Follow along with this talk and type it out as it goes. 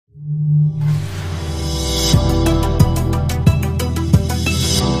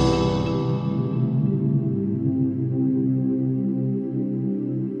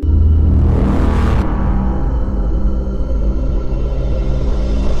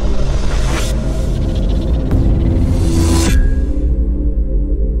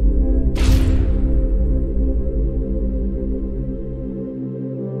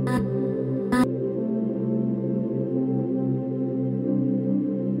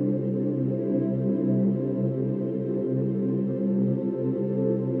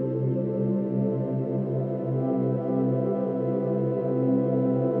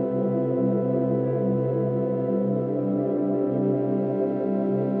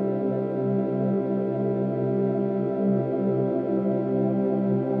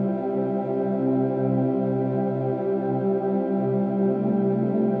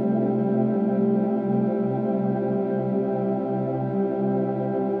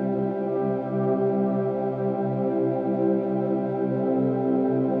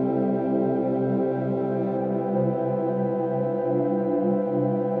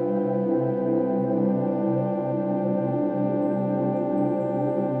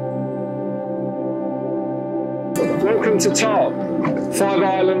Welcome to Tarp. 5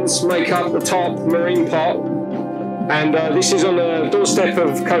 islands make up the Tarp Marine Park, and this is on the doorstep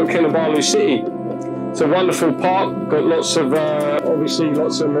of Mount Kinabalu city. It's a wonderful park, got lots of, obviously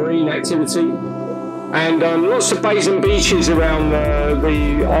lots of marine activity, and lots of bays and beaches around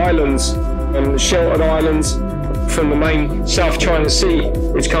the islands, and the sheltered islands from the main South China Sea,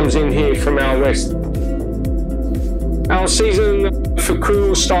 which comes in here from our west. Our season for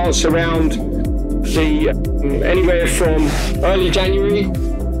krill starts around anywhere from early January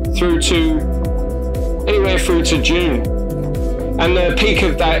through to June, and the peak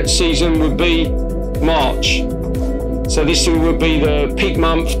of that season would be March. So this would be the peak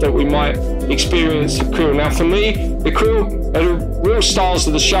month that we might experience the krill. Now for me, the krill are the real stars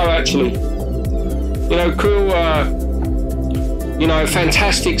of the show actually. You know, krill are, you know, a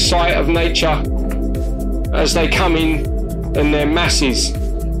fantastic sight of nature as they come in their masses.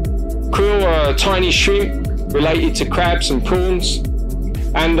 Krill are a tiny shrimp related to crabs and prawns,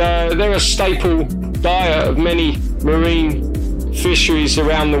 and they're a staple diet of many marine fisheries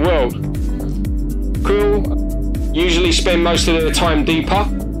around the world. Krill usually spend most of their time deeper,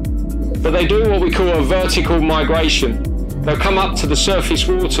 but they do what we call a vertical migration. They'll come up to the surface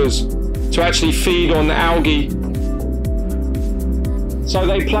waters to actually feed on algae. So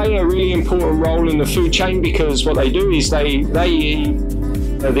they play a really important role in the food chain, because what they do is they eat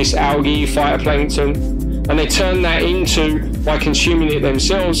this algae, phytoplankton, and they turn that into, by consuming it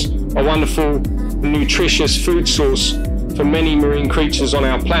themselves, a wonderful nutritious food source for many marine creatures on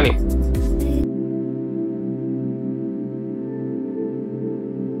our planet.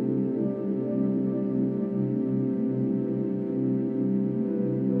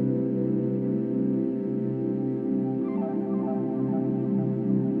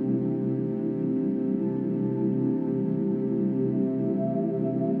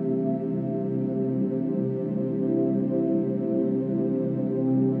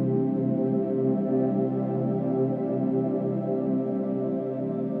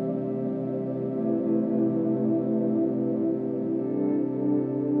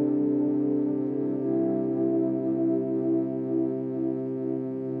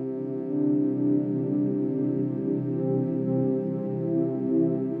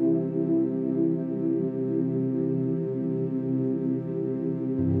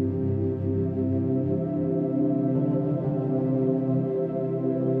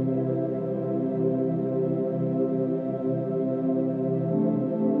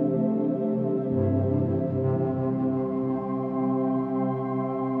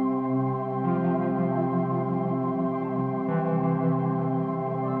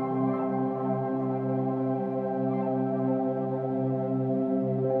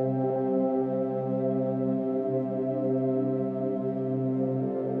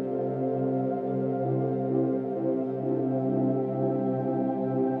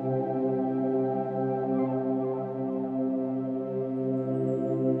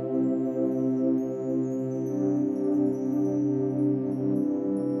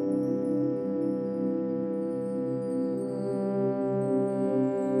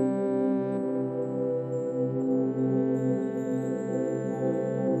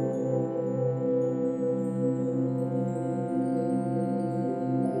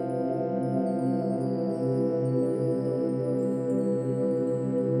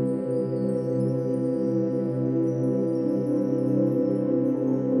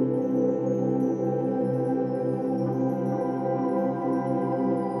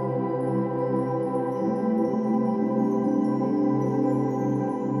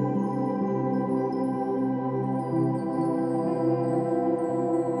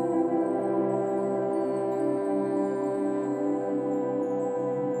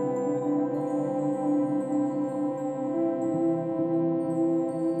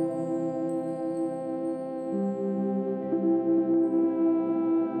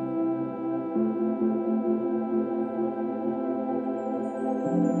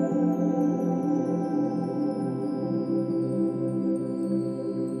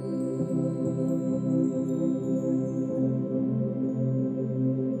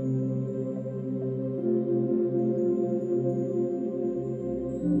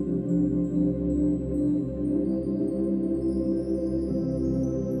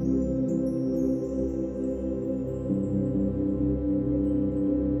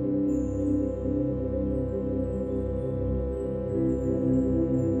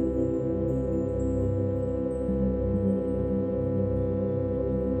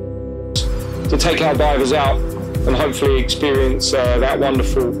 To take our divers out and hopefully experience that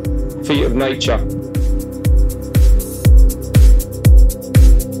wonderful feat of nature.